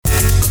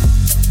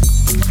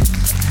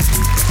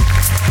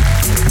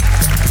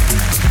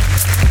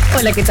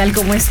Hola, ¿qué tal?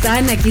 ¿Cómo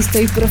están? Aquí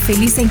estoy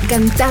feliz,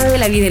 encantada de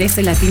la vida en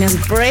este Latinas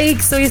Break.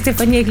 Soy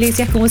Estefanía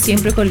Iglesias, como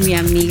siempre, con mi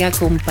amiga,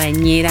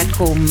 compañera,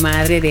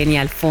 comadre Deni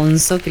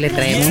Alfonso, que le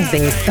traemos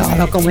de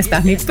todo. ¿Cómo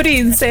estás, mi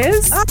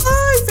princess? Ay,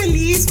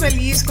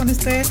 feliz con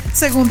este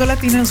segundo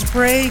Latinas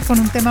Break, con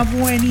un tema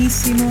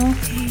buenísimo,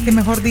 que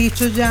mejor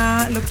dicho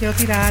ya lo quiero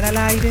tirar al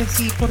aire,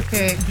 sí,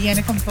 porque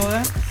viene con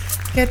toda.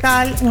 ¿Qué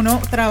tal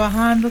uno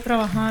trabajando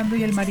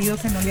y el marido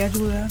que no le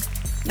ayuda?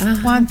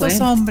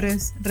 ¿Cuántos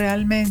hombres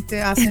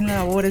realmente hacen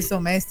labores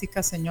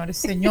domésticas, señores,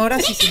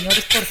 señoras y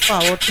señores, por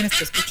favor, quien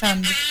esté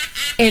escuchando?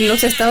 ¿En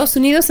los Estados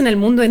Unidos, en el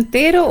mundo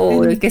entero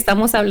o de qué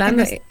estamos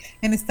hablando?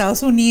 En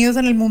Estados Unidos,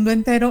 en el mundo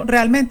entero.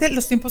 Realmente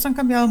los tiempos han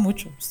cambiado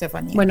mucho,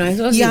 Estefanía. Bueno,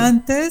 eso sí. Y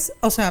antes,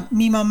 o sea,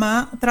 mi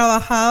mamá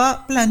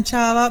trabajaba,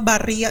 planchaba,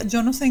 barría,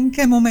 yo no sé en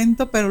qué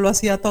momento, pero lo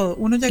hacía todo.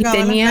 Uno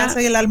llegaba a la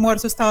casa y el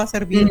almuerzo estaba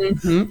servido.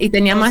 Y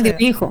tenía más de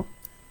un hijo.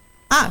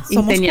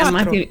 Somos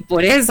cuatro.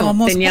 Por eso,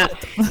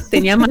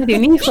 tenía más de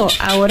un hijo.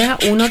 Ahora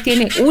uno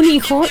tiene un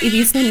hijo y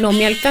dice, no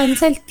me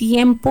alcanza el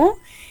tiempo.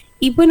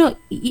 Y bueno,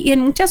 y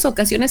en muchas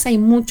ocasiones hay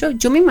mucho,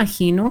 yo me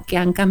imagino que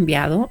han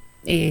cambiado,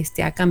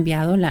 ha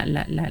cambiado la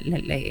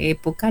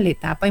época, la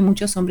etapa. Hay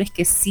muchos hombres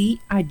que sí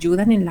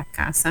ayudan en la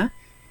casa.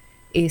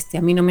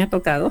 A mí no me ha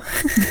tocado.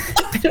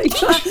 Pero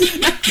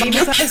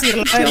vamos a decir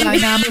la verdad,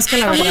 nada más que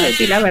la verdad. Vamos a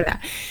decir la verdad.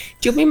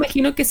 Yo me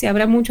imagino que sí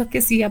habrá muchos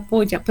que sí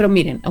apoyan, pero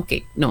miren,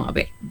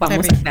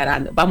 vamos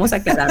aclarando.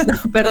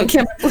 Perdón que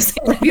me puse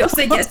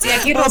nerviosa, ya estoy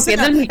aquí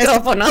rompiendo el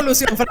micrófono.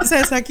 Solución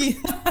francesa aquí.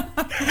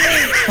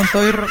 Con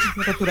todo y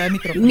rotura de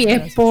micrófono. Mi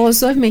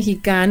esposo es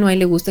mexicano, a él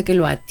le gusta que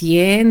lo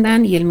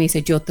atiendan y él me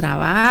dice, yo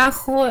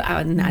trabajo,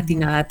 a ti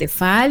nada te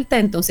falta,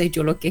 entonces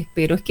yo lo que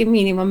espero es que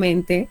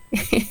mínimamente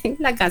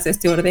la casa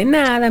esté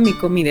ordenada, mi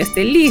comida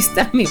esté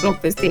lista, mi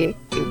ropa esté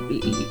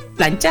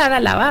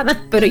planchada,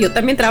 lavada, pero yo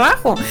también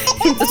trabajo,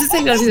 entonces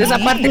se le olvidó esa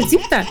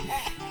partecita.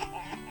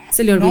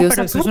 Se le olvidó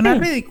pero eso es una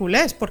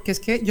ridiculez, porque es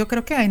que yo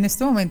creo que en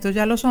este momento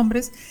ya los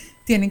hombres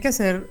tienen que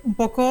ser un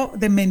poco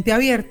de mente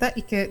abierta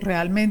y que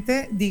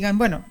realmente digan,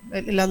 bueno,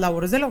 las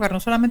labores del hogar no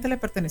solamente le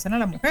pertenecen a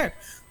la mujer.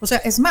 O sea,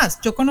 es más,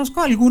 yo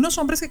conozco a algunos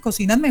hombres que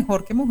cocinan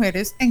mejor que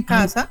mujeres en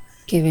casa.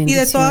 Y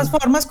de todas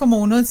formas, como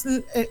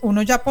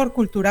uno ya por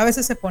cultura a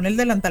veces se pone el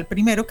delantal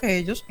primero que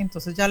ellos,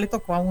 entonces ya le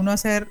tocó a uno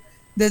hacer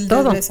del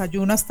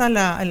desayuno hasta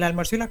el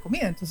almuerzo y la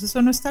comida, entonces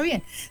eso no está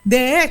bien.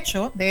 De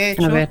hecho,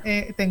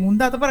 tengo un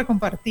dato para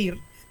compartir.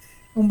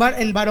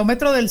 El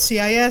barómetro del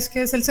CIS,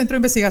 que es el Centro de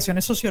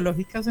Investigaciones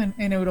Sociológicas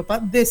en Europa,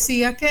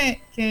 decía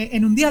que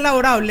en un día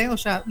laborable, o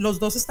sea, los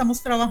dos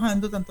estamos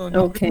trabajando, tanto el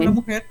hombre como la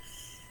mujer,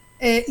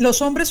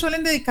 los hombres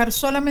suelen dedicar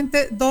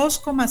solamente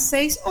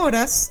 2,6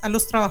 horas a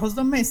los trabajos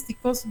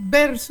domésticos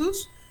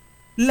versus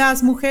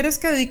las mujeres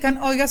que dedican,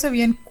 óigase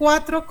bien,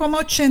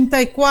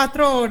 4,84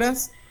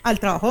 horas al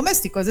trabajo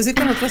doméstico. Es decir,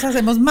 que nosotros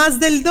hacemos más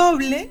del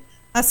doble,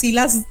 así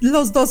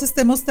los dos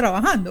estemos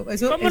trabajando.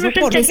 Eso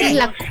por eso es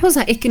la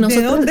cosa, es que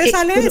nosotros... ¿De dónde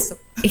sale eso?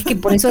 Es que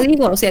por eso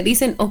digo, o sea,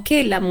 dicen,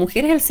 la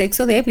mujer es el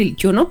sexo débil.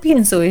 Yo no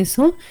pienso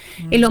eso.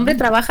 El hombre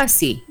trabaja,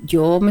 sí.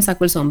 Yo me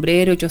saco el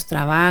sombrero, ellos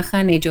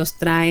trabajan, ellos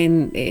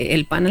traen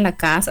el pan a la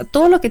casa,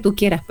 todo lo que tú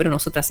quieras, pero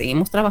nosotras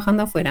seguimos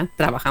trabajando afuera,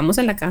 trabajamos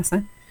en la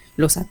casa,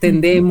 los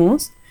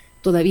atendemos,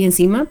 todavía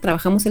encima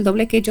trabajamos el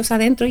doble que ellos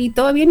adentro y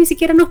todavía ni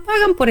siquiera nos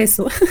pagan por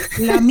eso.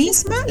 La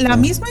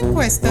misma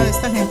encuesta de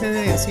esta gente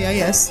de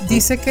CIS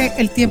dice que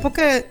el tiempo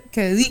que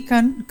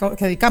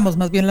dedicamos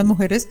más bien las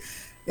mujeres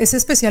es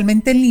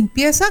especialmente en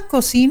limpieza,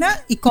 cocina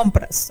y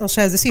compras. O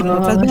sea, es decir,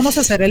 nosotros vamos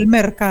a hacer el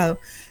mercado.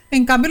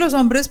 En cambio, los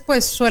hombres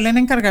pues suelen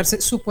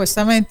encargarse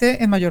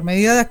supuestamente en mayor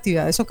medida de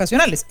actividades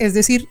ocasionales. Es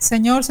decir,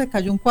 señor, se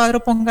cayó un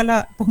cuadro, ponga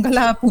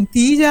la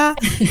puntilla.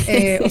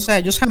 O sea,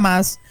 ellos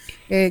jamás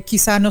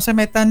quizá no se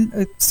metan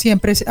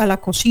siempre a la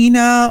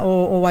cocina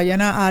o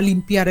vayan a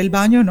limpiar el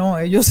baño. No,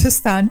 ellos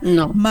están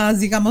más,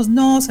 digamos,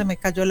 se me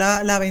cayó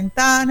la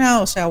ventana,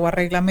 o sea, o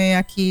arréglame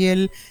aquí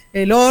el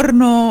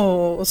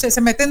horno, o sea,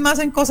 se meten más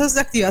en cosas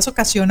de actividades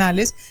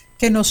ocasionales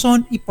que no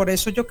son, y por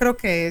eso yo creo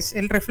que es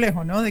el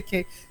reflejo, ¿no? De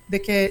que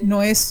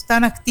no es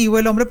tan activo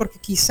el hombre, porque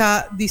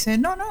quizá dice,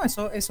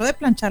 eso de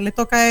planchar le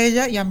toca a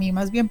ella y a mí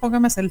más bien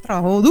póngame a hacer el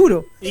trabajo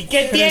duro. ¿Y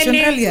qué pero eso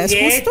en realidad es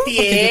justo,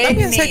 porque yo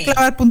también sé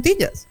clavar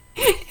puntillas.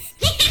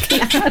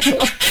 Claro.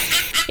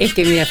 Es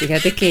que mira,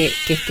 fíjate que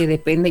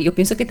depende, yo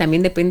pienso que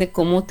también depende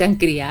cómo te han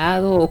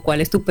criado o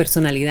cuál es tu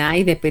personalidad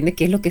y depende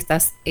qué es lo que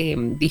estás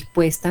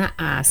dispuesta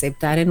a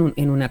aceptar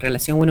en una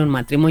relación o en un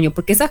matrimonio,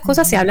 porque esas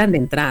cosas se hablan de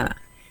entrada.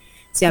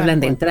 Se hablan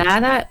de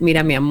entrada,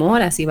 mira mi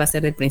amor, así va a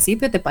ser del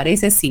principio, ¿te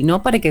parece? Si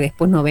no, para que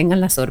después no vengan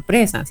las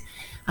sorpresas.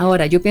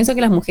 Ahora, yo pienso que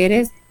las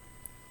mujeres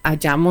nos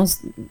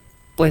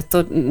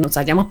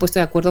hayamos puesto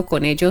de acuerdo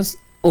con ellos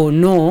o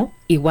no,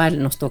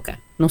 igual nos toca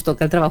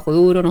el trabajo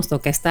duro, nos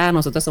toca estar,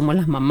 nosotros somos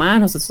las mamás,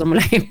 nosotros somos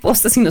las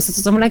esposas y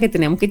nosotros somos las que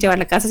tenemos que llevar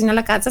la casa, si no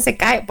la casa se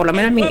cae, por lo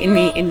menos en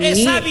mi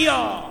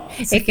ejemplo,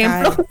 se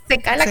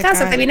cae la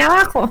casa, te viene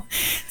abajo.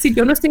 Si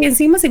yo no estoy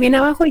encima, se viene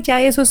abajo y ya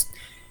eso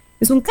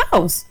es un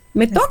caos,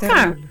 me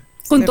toca.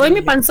 con todo y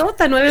mi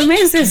panzota, 9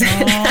 meses.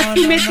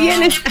 Aquí me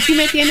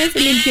tienes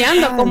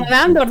limpiando,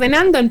 acomodando,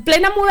 ordenando, en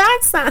plena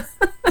mudanza.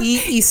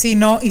 Y si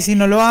no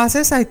lo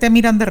haces, ahí te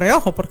miran de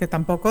reojo, porque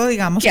tampoco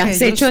digamos que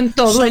has hecho en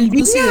todo el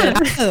día.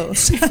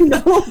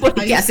 No,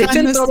 porque has hecho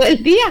en todo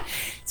el día.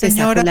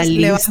 Señoras,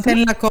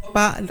 levanten la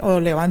copa, o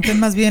levanten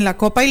más bien la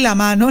copa y la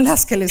mano,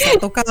 las que les ha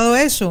tocado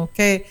eso,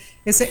 que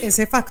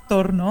ese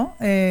factor, ¿no?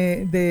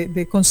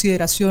 De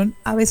consideración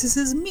a veces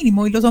es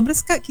mínimo, y los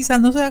hombres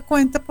quizás no se dan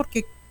cuenta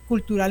porque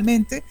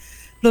culturalmente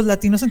los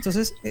latinos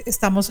entonces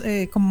estamos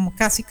como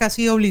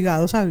casi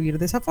obligados a vivir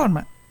de esa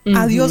forma.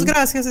 A Dios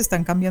gracias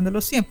están cambiando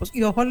los tiempos.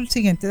 Y ojo al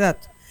siguiente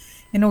dato.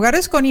 En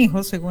hogares con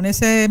hijos, según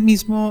ese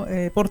mismo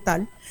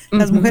portal,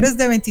 las mujeres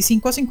de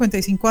 25 a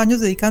 55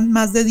 años dedican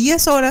más de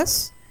 10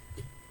 horas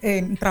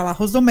en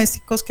trabajos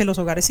domésticos que los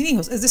hogares sin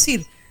hijos. Es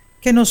decir,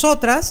 que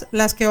nosotras,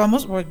 las que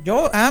vamos,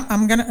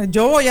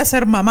 yo voy a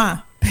ser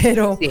mamá,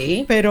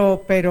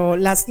 pero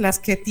las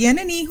que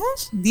tienen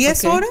hijos,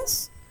 10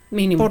 horas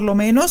mínimo, por lo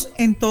menos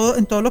en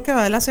todo lo que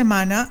va de la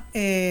semana,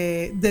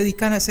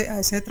 dedican a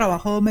ese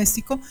trabajo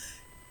doméstico,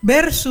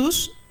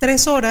 versus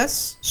 3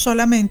 horas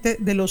solamente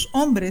de los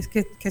hombres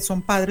que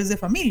son padres de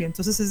familia.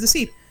 Entonces, es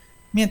decir,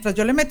 mientras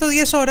yo le meto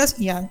 10 horas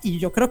y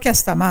yo creo que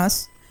hasta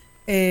más,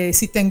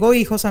 si tengo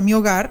hijos a mi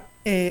hogar,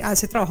 a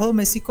ese trabajo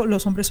doméstico,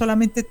 los hombres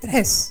solamente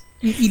 3.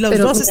 Y los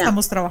dos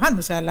estamos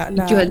trabajando, o sea, la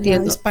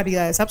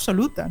disparidad es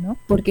absoluta, ¿no?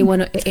 Porque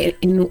bueno,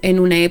 en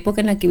una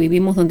época en la que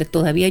vivimos donde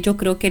todavía yo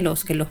creo que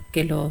los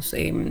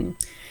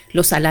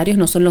salarios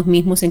no son los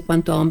mismos en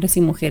cuanto a hombres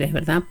y mujeres,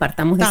 ¿verdad?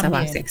 Partamos de esa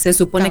base. Se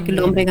supone que el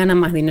hombre gana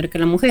más dinero que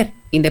la mujer,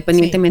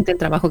 independientemente del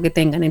trabajo que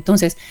tengan.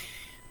 Entonces,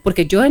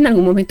 porque yo en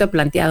algún momento he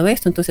planteado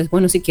esto, entonces,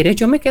 bueno, si quieres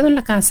yo me quedo en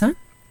la casa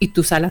y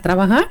tú sal a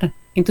trabajar.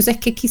 Entonces,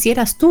 ¿qué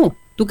quisieras tú?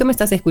 Tú que me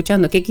estás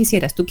escuchando, ¿qué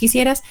quisieras? ¿Tú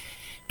quisieras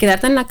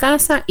quedarte en la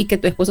casa y que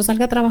tu esposo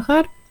salga a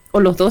trabajar?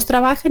 ¿O los dos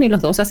trabajan y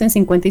los dos hacen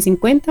 50 y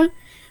 50?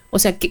 O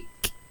sea,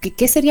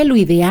 ¿qué sería lo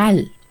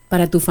ideal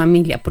para tu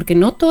familia? Porque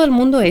no todo el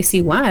mundo es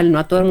igual, no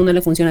a todo el mundo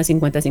le funciona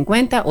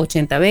 50-50,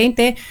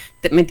 80-20,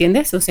 ¿me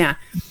entiendes? O sea,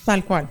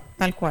 tal cual.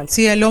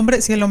 Si el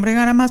hombre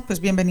gana más, pues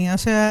bienvenido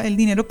sea el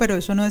dinero, pero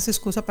eso no es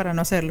excusa para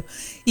no hacerlo.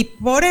 Y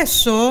por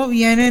eso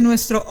viene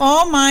nuestro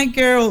Oh My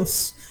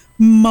Girls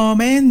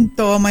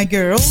momento, Oh My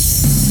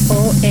Girls.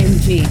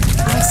 OMG.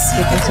 Así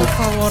que por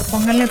favor,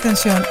 pónganle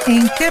atención.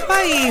 ¿En qué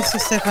país,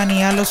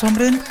 Estefanía, los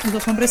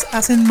hombres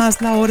hacen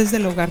más labores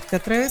del hogar? ¿Te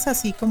atreves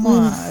así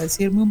como a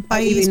decirme un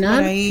país por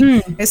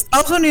ahí?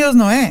 Estados Unidos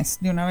no es,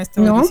 de una vez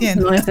te voy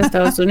diciendo. No es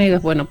Estados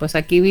Unidos. Bueno, pues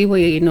aquí vivo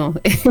y no.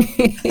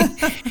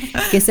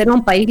 Que será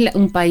un país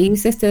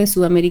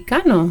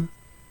sudamericano.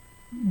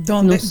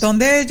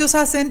 Donde ellos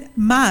hacen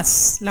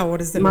más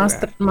labores del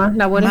hogar. Más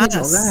labores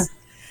del hogar.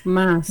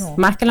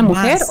 ¿Más que la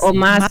mujer o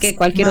más que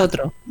cualquier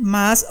otro?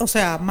 Más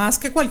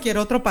que cualquier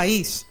otro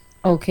país.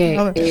 Ok.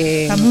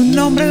 Dame un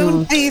nombre de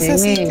un país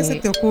así que se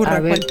te ocurra. A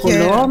ver,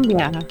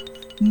 Colombia.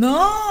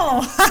 No.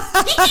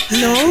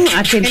 No,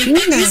 Argentina.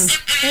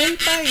 El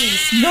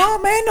país. No,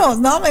 menos.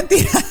 No,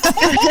 mentira.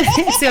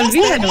 Se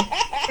olvidaron.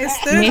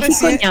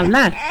 México ni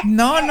hablar.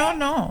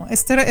 No.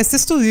 Este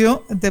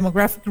estudio,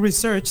 Demographic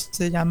Research,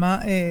 se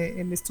llama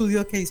el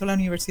estudio que hizo la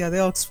Universidad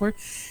de Oxford,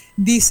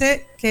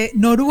 dice que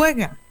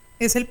Noruega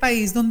es el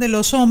país donde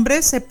los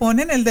hombres se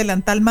ponen el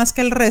delantal más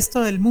que el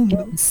resto del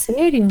mundo. ¿En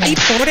serio? Y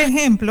por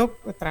ejemplo,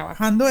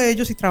 trabajando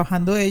ellos y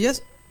trabajando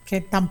ellas, que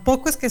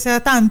tampoco es que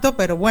sea tanto,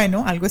 pero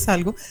bueno, algo es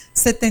algo,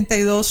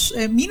 72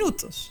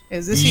 minutos.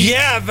 Es decir,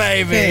 yeah,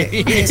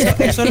 baby.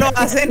 Eso lo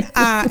hacen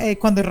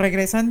cuando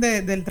regresan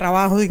del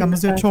trabajo,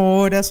 digamos de 8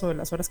 horas o de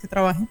las horas que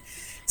trabajen,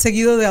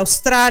 seguido de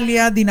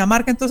Australia,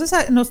 Dinamarca. Entonces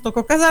nos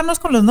tocó casarnos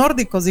con los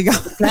nórdicos,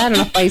 digamos. Claro,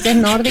 los países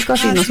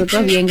nórdicos y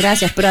nosotros bien,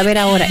 gracias. Pero a ver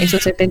ahora,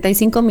 esos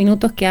 75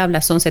 minutos que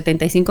hablas, ¿son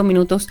 75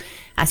 minutos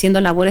haciendo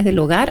labores del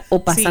hogar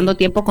o pasando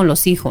tiempo con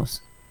los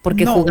hijos?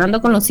 Porque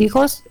jugando con los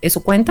hijos,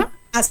 ¿eso cuenta?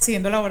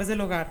 Haciendo labores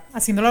del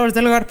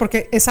hogar,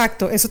 porque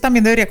exacto, eso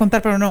también debería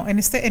contar, pero no, en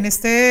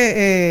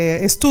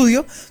este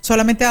estudio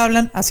solamente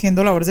hablan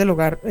haciendo labores del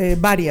hogar,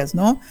 varias,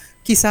 ¿no?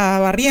 Quizá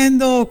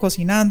barriendo,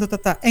 cocinando,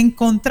 en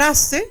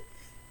contraste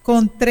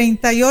con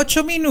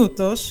 38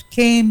 minutos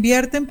que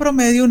invierte en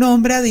promedio un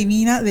hombre,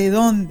 adivina de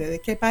dónde, de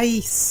qué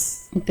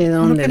país. ¿De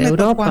dónde? ¿De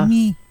Europa?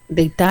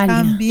 De Italia.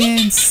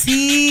 También,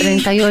 sí.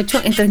 En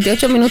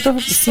 38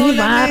 minutos, sí,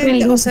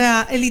 barre. O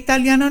sea, el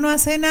italiano no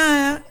hace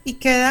nada y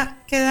queda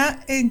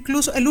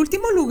incluso el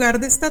último lugar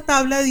de esta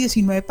tabla de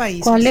 19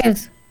 países. ¿Cuál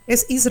es?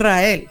 Es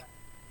Israel.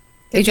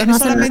 ¿Ellos no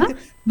hacen nada?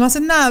 No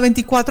hacen nada,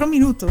 24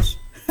 minutos.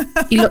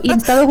 ¿Y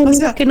Estados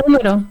Unidos qué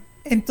número?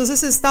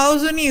 Entonces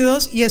Estados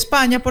Unidos y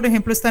España, por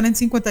ejemplo, están en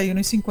 51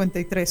 y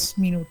 53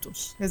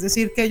 minutos. Es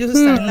decir, que ellos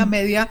están en la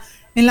media,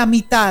 en la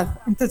mitad.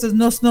 Entonces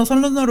no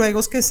son los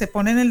noruegos que se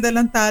ponen el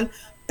delantal,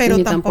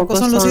 pero tampoco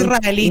son los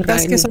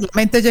israelitas que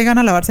solamente llegan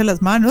a lavarse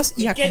las manos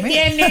y a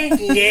comer.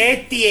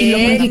 ¿Qué tiene? ¿Y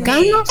los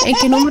mexicanos en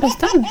qué número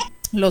están?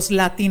 Los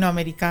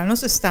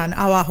latinoamericanos están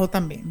abajo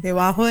también,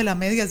 debajo de la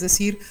media, es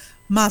decir,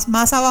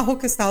 más abajo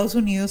que Estados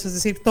Unidos, es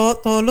decir,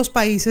 todos los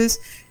países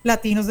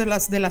latinos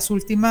de las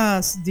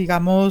últimas,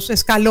 digamos,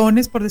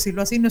 escalones, por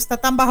decirlo así, no está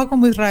tan bajo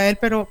como Israel,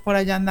 pero por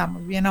allá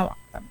andamos, bien abajo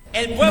también.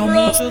 El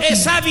pueblo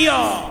es sabio.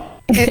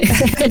 Es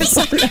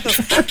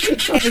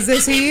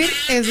decir,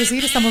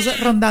 estamos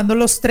rondando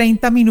los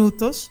 30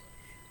 minutos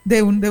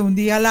de un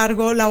día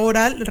largo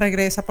laboral,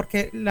 regresa,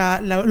 porque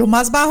lo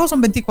más bajo son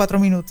 24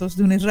 minutos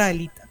de un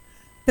israelita.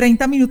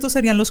 30 minutos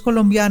serían los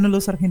colombianos,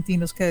 los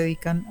argentinos que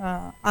dedican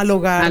al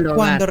hogar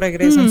cuando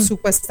regresan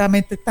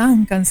supuestamente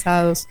tan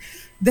cansados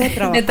de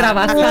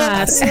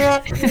trabajar.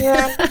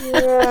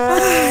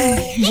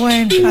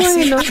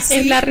 Bueno, así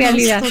es la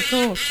realidad.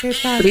 ¿Qué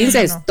tal?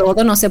 Princess,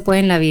 todo no se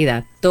puede en la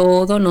vida,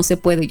 todo no se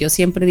puede. Yo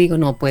siempre digo,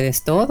 no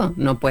puedes todo,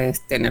 no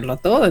puedes tenerlo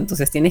todo,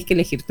 entonces tienes que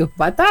elegir tus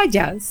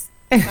batallas.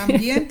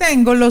 También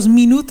tengo los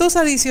minutos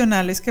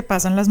adicionales que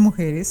pasan las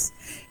mujeres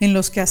en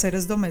los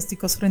quehaceres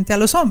domésticos frente a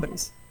los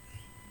hombres.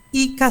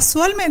 Y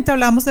casualmente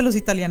hablamos de los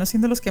italianos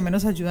siendo los que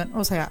menos ayudan.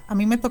 O sea, a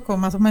mí me tocó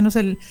más o menos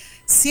el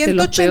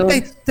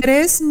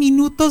 183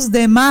 minutos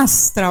de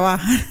más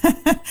trabajan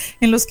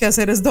en los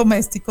quehaceres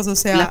domésticos. O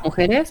sea, ¿las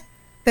mujeres?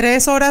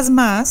 3 horas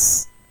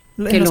más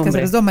en los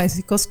quehaceres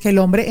domésticos que el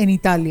hombre en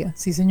Italia.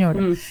 Sí,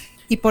 señora.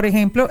 Y por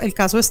ejemplo, el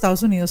caso de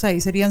Estados Unidos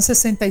ahí serían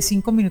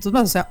 65 minutos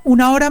más. O sea,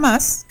 1 hora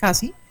más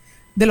casi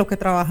de lo que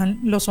trabajan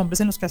los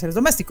hombres en los quehaceres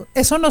domésticos.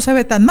 Eso no se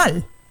ve tan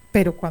mal.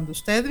 Pero cuando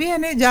usted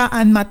viene ya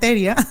en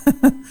materia,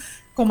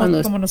 como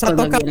nos ha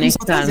tocado a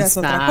nosotros, ya es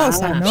otra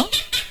cosa, ¿no?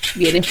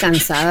 Vienes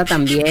cansada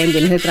también,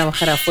 vienes de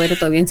trabajar afuera,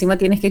 todavía encima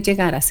tienes que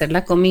llegar a hacer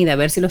la comida, a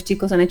ver si los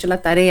chicos han hecho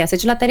la tarea. ¿Has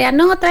hecho la tarea?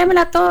 No,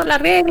 tráemela todo, la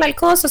regla, el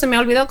coso, se me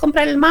olvidó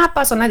comprar el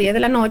mapa, son las 10 de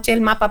la noche,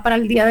 el mapa para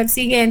el día del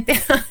siguiente.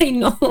 Ay,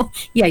 no.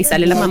 Y ahí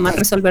sale la mamá a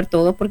resolver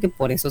todo, porque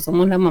por eso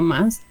somos las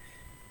mamás.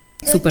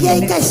 ¿Qué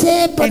hay que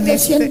hacer por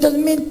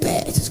 200,000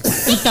 pesos?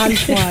 Tal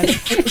cual.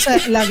 O sea,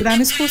 la gran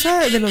excusa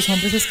de los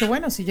hombres es que,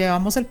 bueno, si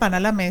llevamos el pan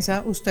a la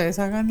mesa, ustedes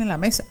hagan en la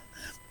mesa.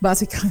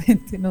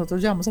 Básicamente,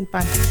 nosotros llevamos el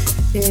pan.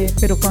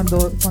 Pero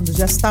cuando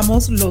ya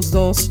estamos los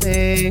dos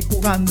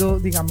jugando,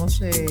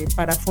 digamos,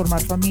 para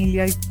formar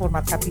familia y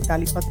formar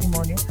capital y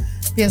patrimonio,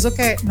 pienso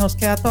que nos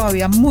queda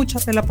todavía mucha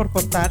tela por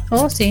cortar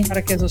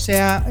para que eso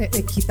sea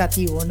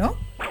equitativo,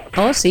 ¿no?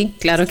 Oh, sí,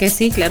 claro que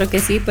sí,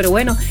 pero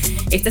bueno,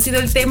 este ha sido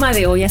el tema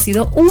de hoy, ha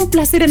sido un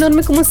placer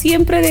enorme como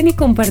siempre, Denny,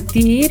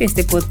 compartir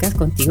este podcast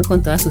contigo,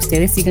 con todas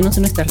ustedes. Síguenos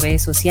en nuestras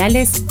redes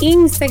sociales,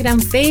 Instagram,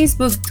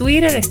 Facebook,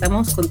 Twitter,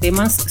 estamos con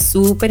temas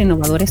súper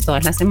innovadores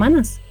todas las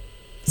semanas.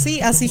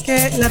 Sí, así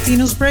que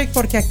Latinos Break,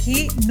 porque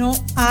aquí no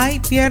hay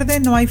pierde,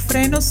 no hay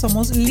frenos,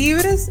 somos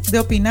libres de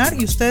opinar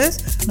y ustedes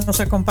nos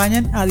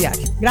acompañan a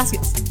diario.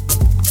 Gracias.